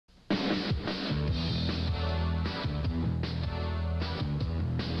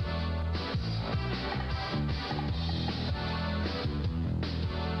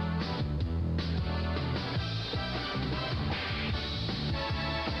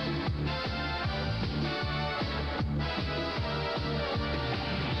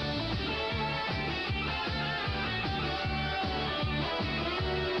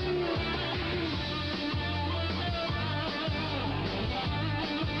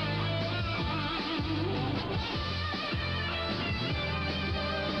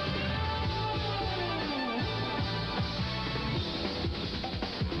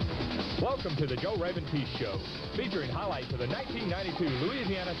Welcome to the Joe Raymond Peace Show, featuring highlights of the 1992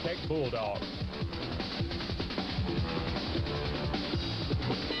 Louisiana Tech Bulldogs.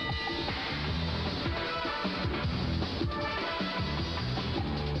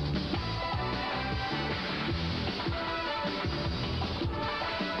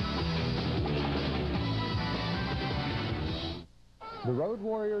 The Road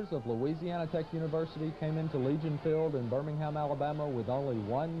Warriors of Louisiana Tech University came into Legion Field in Birmingham, Alabama with only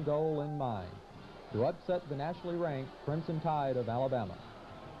one goal in mind: to upset the nationally ranked Crimson Tide of Alabama.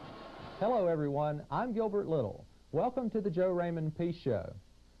 Hello everyone, I'm Gilbert Little. Welcome to the Joe Raymond Peace Show.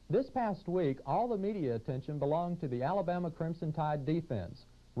 This past week, all the media attention belonged to the Alabama Crimson Tide defense,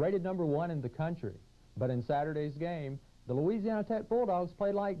 rated #1 in the country. But in Saturday's game, the Louisiana Tech Bulldogs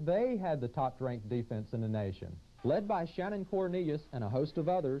played like they had the top-ranked defense in the nation. Led by Shannon Cornelius and a host of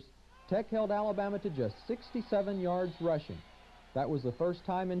others, Tech held Alabama to just 67 yards rushing. That was the first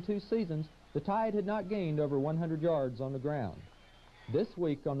time in 2 seasons the Tide had not gained over 100 yards on the ground. This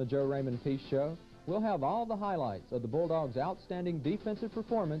week on the Joe Raymond Peace Show, we'll have all the highlights of the Bulldogs' outstanding defensive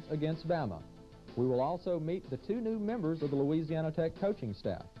performance against Bama. We will also meet the 2 new members of the Louisiana Tech coaching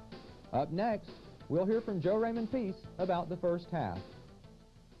staff. Up next, we'll hear from Joe Raymond Peace about the first half.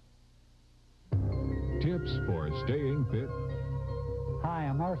 Tips for staying fit. Hi,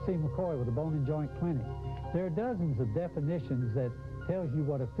 I'm R.C. McCoy with the Bone and Joint Clinic. There are dozens of definitions that tells you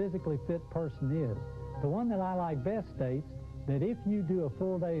what a physically fit person is. The one that I like best states that if you do a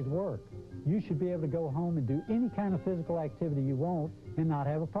full day's work, you should be able to go home and do any kind of physical activity you want and not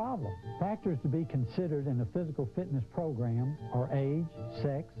have a problem. Factors to be considered in a physical fitness program are age,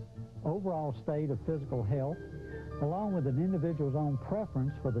 sex, overall state of physical health, along with an individual's own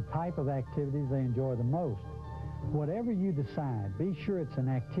preference for the type of activities they enjoy the most. Whatever you decide, be sure it's an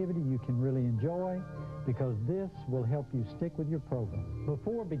activity you can really enjoy, because this will help you stick with your program.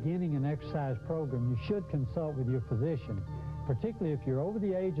 Before beginning an exercise program, you should consult with your physician, particularly if you're over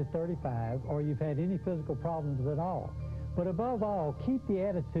the age of 35 or you've had any physical problems at all. But above all, keep the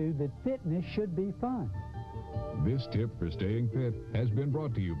attitude that fitness should be fun. This tip for staying fit has been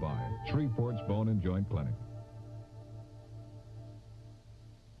brought to you by Shreveport's Bone and Joint Clinic.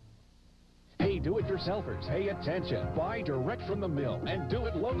 Hey, do-it-yourselfers, pay attention. Buy direct from the mill and do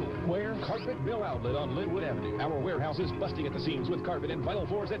it locally. Where? Carpet Mill Outlet on Linwood Avenue. Our warehouse is busting at the seams with carpet and vinyl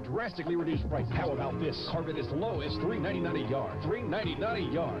floors at drastically reduced prices. How about this? Carpet as low as $3.99 a yard. $3.99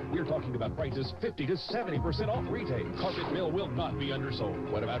 a yard. We're talking about prices 50 to 70% off retail. Carpet Mill will not be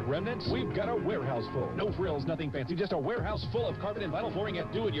undersold. What about remnants? We've got a warehouse full. No frills, nothing fancy, just a warehouse full of carpet and vinyl flooring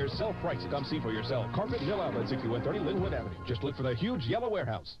at do-it-yourself prices. Come see for yourself. Carpet Mill Outlet, 6130 Linwood Avenue. Just look for the huge yellow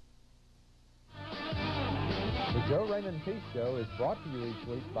warehouse. The Joe Raymond Peace Show is brought to you each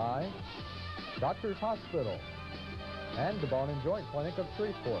week by Doctors Hospital and the Bone and Joint Clinic of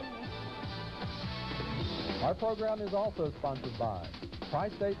Shreveport. Our program is also sponsored by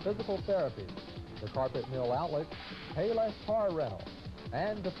Tri-State Physical Therapy, the Carpet Mill Outlet, Payless Car Rental,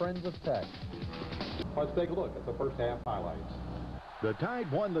 and the Friends of Tech. Let's take a look at the first half highlights. The Tide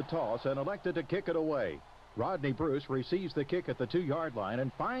won the toss and elected to kick it away. Rodney Bruce receives the kick at the 2-yard line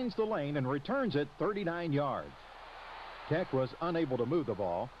and finds the lane and returns it 39 yards. Tech was unable to move the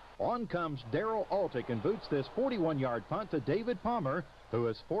ball. On comes Darrell Altick and boots this 41-yard punt to David Palmer, who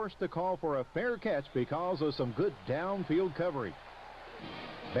is forced to call for a fair catch because of some good downfield coverage.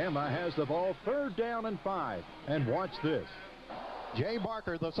 Bama has the ball 3rd down and 5. And watch this. Jay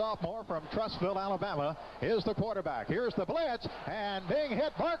Barker, the sophomore from Trussville, Alabama, is the quarterback. Here's the blitz, and being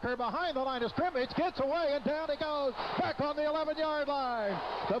hit, Barker behind the line of scrimmage, gets away, and down he goes, back on the 11-yard line.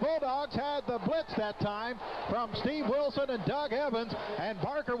 The Bulldogs had the blitz that time from Steve Wilson and Doug Evans, and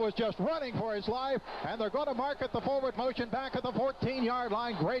Barker was just running for his life, and they're going to mark it the forward motion back at the 14-yard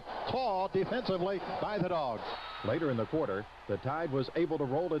line. Great claw defensively by the Dogs. Later in the quarter, the Tide was able to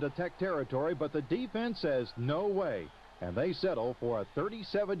roll into Tech territory, but the defense says no way, and they settle for a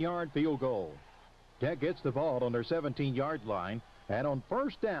 37-yard field goal. Tech gets the ball on their 17-yard line, and on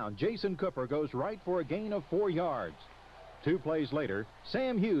 1st down, Jason Cooper goes right for a gain of 4 yards. 2 plays later,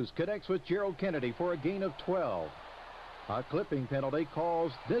 Sam Hughes connects with Gerald Kennedy for a gain of 12. A clipping penalty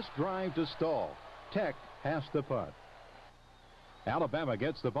calls this drive to stall. Tech has to punt. Alabama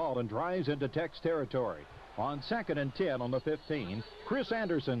gets the ball and drives into Tech's territory. On 2nd and 10 on the 15, Chris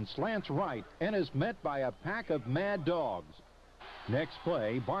Anderson slants right and is met by a pack of mad dogs. Next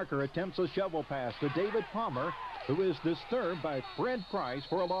play, Barker attempts a shovel pass to David Palmer, who is disturbed by Fred Price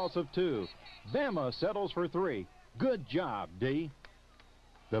for a loss of 2. Bama settles for 3. Good job, D.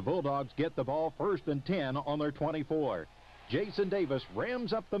 The Bulldogs get the ball 1st and 10 on their 24. Jason Davis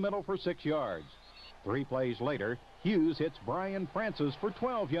rams up the middle for 6 yards. 3 plays later, Hughes hits Brian Francis for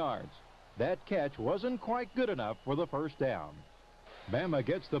 12 yards. that catch wasn't quite good enough for the first down. Bama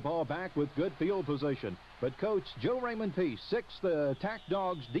gets the ball back with good field position, but Coach Joe Raymond Peace sicks the Tech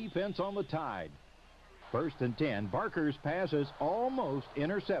Dogs defense on the Tide. 1st and 10, Barker's pass is almost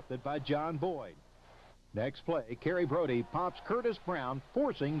intercepted by John Boyd. Next play, Kerry Brody pops Curtis Brown,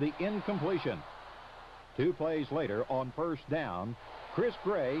 forcing the incompletion. 2 plays later, on 1st down, Chris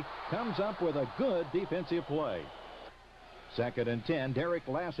Gray comes up with a good defensive play. 2nd and 10, Derek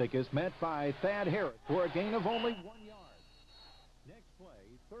Lassick is met by Thad Harris for a gain of only 1 yard. Next play,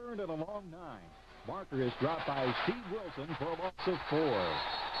 3rd and a long 9. Barker is dropped by Steve Wilson for a loss of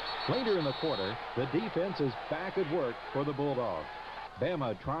 4. Later in the quarter, the defense is back at work for the Bulldogs.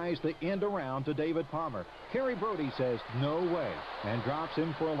 Bama tries the end around to David Palmer. Kerry Brody says no way and drops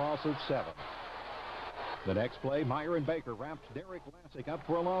him for a loss of 7. The next play, Myron Baker wraps Derek Lassick up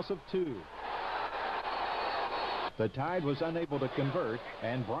for a loss of 2. The Tide was unable to convert,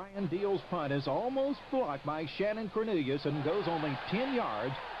 and Brian Deal's punt is almost blocked by Shannon Cornelius and goes only 10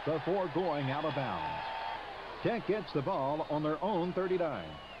 yards before going out of bounds. Tech gets the ball on their own 39.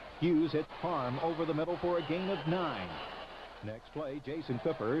 Hughes hits Parm over the middle for a gain of 9. Next play, Jason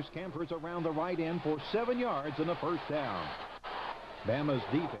Cooper scampers around the right end for 7 yards and a first down. Bama's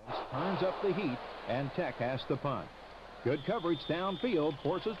defense turns up the heat, and Tech has to punt. Good coverage downfield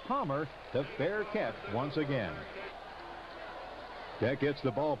forces Palmer to fair catch once again. Tech gets the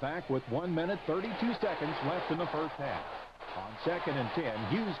ball back with 1 minute 32 seconds left in the first half. On 2nd and 10,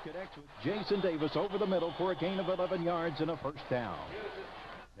 Hughes connects with Jason Davis over the middle for a gain of 11 yards and a first down.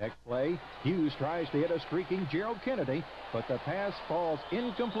 Next play, Hughes tries to hit a streaking Gerald Kennedy, but the pass falls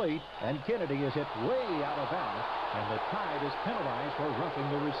incomplete, and Kennedy is hit way out of bounds, and the Tide is penalized for roughing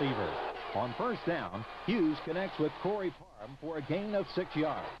the receiver. On 1st down, Hughes connects with Corey Parham for a gain of 6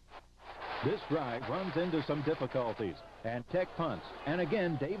 yards. This drive runs into some difficulties, and Tech punts, and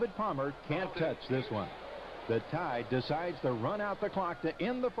again David Palmer can't touch this one. The Tide decides to run out the clock to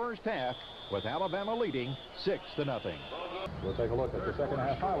end the first half, with Alabama leading 6-0. We'll take a look at the second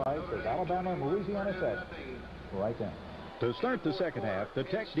half highlights as Alabama and Louisiana Tech right now. To start the second half, the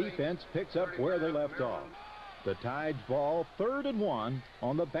Tech defense picks up where they left off. The Tide's ball 3rd and 1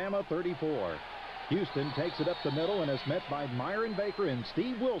 on the Bama 34. Houston takes it up the middle and is met by Myron Baker and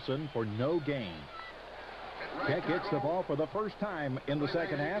Steve Wilson for no gain. Tech gets the ball for the first time in the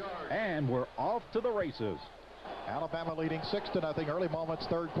second half, and we're off to the races. Alabama leading 6-0, early moments,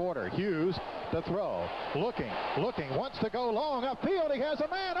 3rd quarter. Hughes to throw, looking, wants to go long upfield. He has a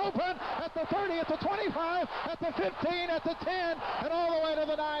man open at the 30, at the 25, at the 15, at the 10, and all the way to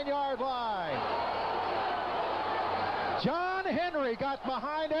the 9-yard line. John Henry got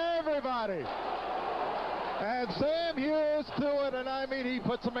behind everybody. And Sam Hughes to it, and I mean, he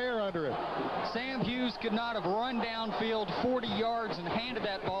put some air under it. Sam Hughes could not have run downfield 40 yards and handed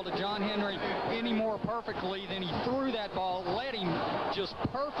that ball to John Henry any more perfectly than he threw that ball, led him just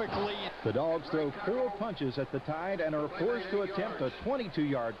perfectly. The Dogs throw 4 punches at the Tide and are forced to attempt a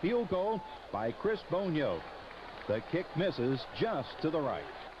 22-yard field goal by Chris Bonio. The kick misses just to the right.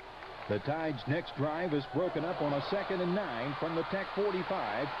 The Tide's next drive is broken up on a 2nd and 9 from the Tech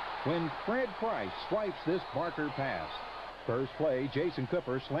 45 when Fred Price swipes this Barker pass. First play, Jason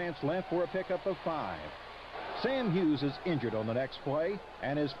Cooper slants left for a pickup of 5. Sam Hughes is injured on the next play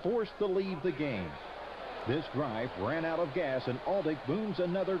and is forced to leave the game. This drive ran out of gas, and Aldick booms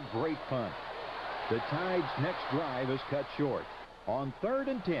another great punt. The Tide's next drive is cut short. On 3rd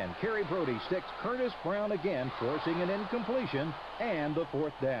and 10, Kerry Brody sticks Curtis Brown again, forcing an incompletion and the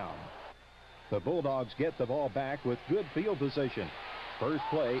 4th down. The Bulldogs get the ball back with good field position. First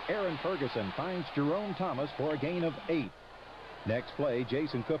play, Aaron Ferguson finds Jerome Thomas for a gain of 8. Next play,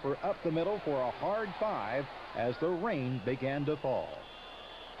 Jason Cooper up the middle for a hard 5 as the rain began to fall.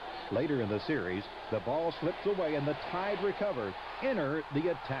 Later in the series, the ball slips away and the Tide recover. Enter the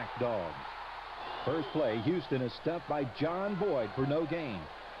attack Dogs. First play, Houston is stuffed by John Boyd for no gain.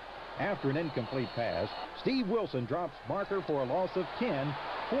 After an incomplete pass, Steve Wilson drops Barker for a loss of 10,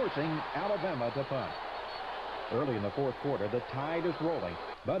 forcing Alabama to punt. Early in the 4th quarter, the Tide is rolling,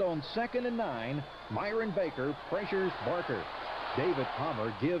 but on 2nd and 9, Myron Baker pressures Barker. David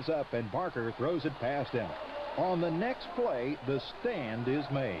Palmer gives up, and Barker throws it past him. On the next play, the stand is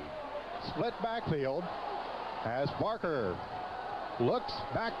made. Split backfield as Barker looks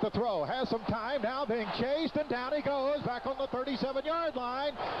back to throw, has some time, now being chased, and down he goes, back on the 37-yard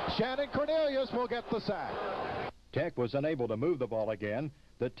line. Shannon Cornelius will get the sack. Tech was unable to move the ball again.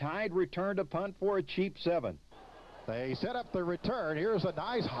 The Tide returned a punt for a cheap 7. They set up the return. Here's a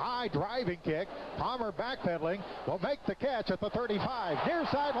nice high driving kick. Palmer backpedaling will make the catch at the 35. Near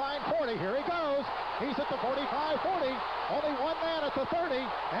sideline 40. Here he goes. He's at the 45, 40. Only one man at the 30,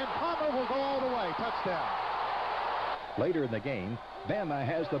 and Palmer will go all the way. Touchdown. Later in the game, Bama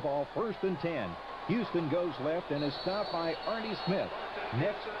has the ball 1st and 10. Houston goes left and is stopped by Arnie Smith.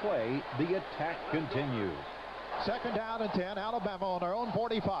 Next play, the attack continues. 2nd down and 10. Alabama on their own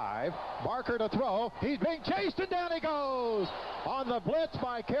 45. Barker to throw. He's being chased, and down he goes on the blitz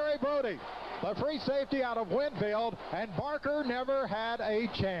by Kerry Brody. The free safety out of Winfield, and Barker never had a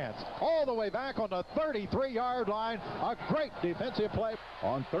chance. All the way back on the 33-yard line. A great defensive play.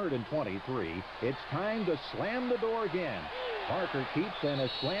 On 3rd and 23, it's time to slam the door again. Barker keeps, and a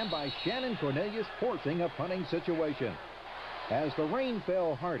slam by Shannon Cornelius, forcing a punting situation. As the rain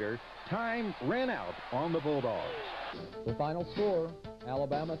fell harder, time ran out on the Bulldogs. The final score,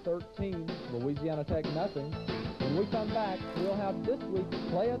 Alabama 13, Louisiana Tech nothing. When we come back, we'll have this week's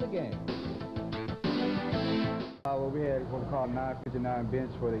play of the game. Well, we had what we call 959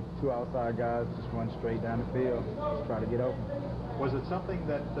 bench, where the 2 outside guys just run straight down the field, just try to get open. Was it something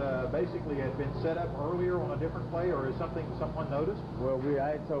that basically had been set up earlier on a different play, or is something someone noticed? Well,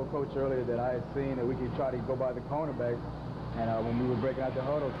 I had told Coach earlier that I had seen that we could try to go by the cornerback, and when we were breaking out the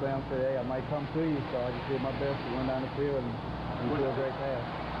huddle, Sam said, hey, I might come to you, so I just did my best to run down the field and do a great pass.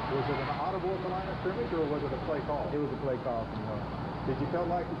 Was it an audible at the line of scrimmage, or was it a play call? It was a play call from her. Did you feel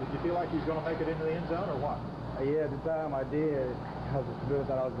like he was going to make it into the end zone, or what? Yeah, at the time I did. I really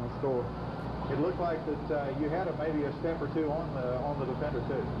thought I was going to score. It looked like that you had maybe a step or two on the defender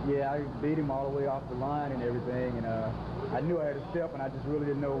too. Yeah, I beat him all the way off the line and everything, and I knew I had a step, and I just really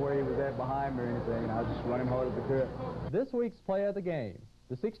didn't know where he was at behind me or anything, and I was just running hard as I could. This week's play of the game,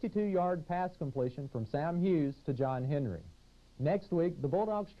 the 62-yard pass completion from Sam Hughes to John Henry. Next week, the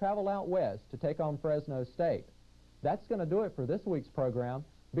Bulldogs travel out west to take on Fresno State. That's going to do it for this week's program.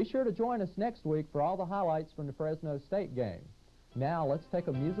 Be sure to join us next week for all the highlights from the Fresno State game. Now let's take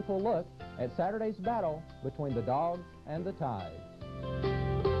a musical look at Saturday's battle between the Dogs and the Tide.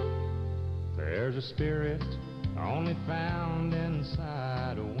 There's a spirit only found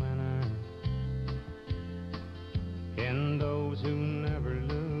inside a winner, in those who never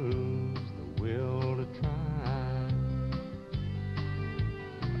lose the will to try,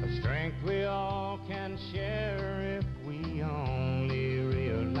 a strength we all can share if we only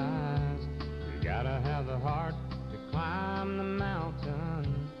realize you gotta have the heart to climb the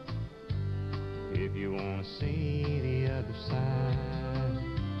mountain if you want to see the other side.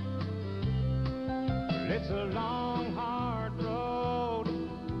 It's a long, hard road,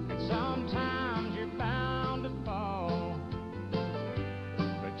 and sometimes you're bound to fall,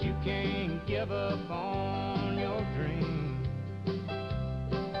 but you can't give up on your dream.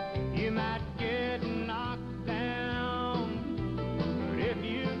 You might get knocked down, but if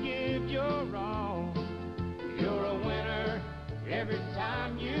you give your all, you're a winner every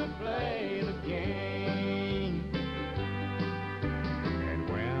time you play the game. And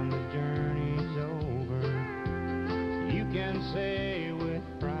when the journey's over, you can say with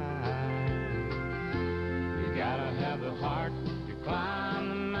pride, you gotta have the heart to climb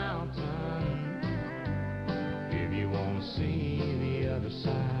the mountain if you want to see the other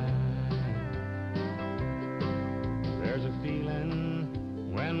side. There's a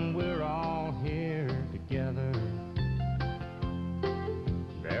feeling when we're all here together.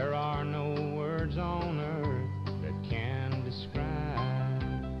 There are no words on earth that can describe,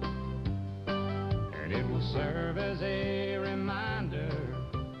 and it will serve as a reminder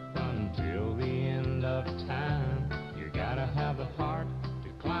until the end of time. You gotta have the heart to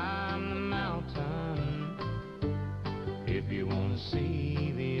climb the mountain if you want to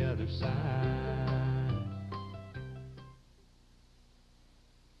see the other side.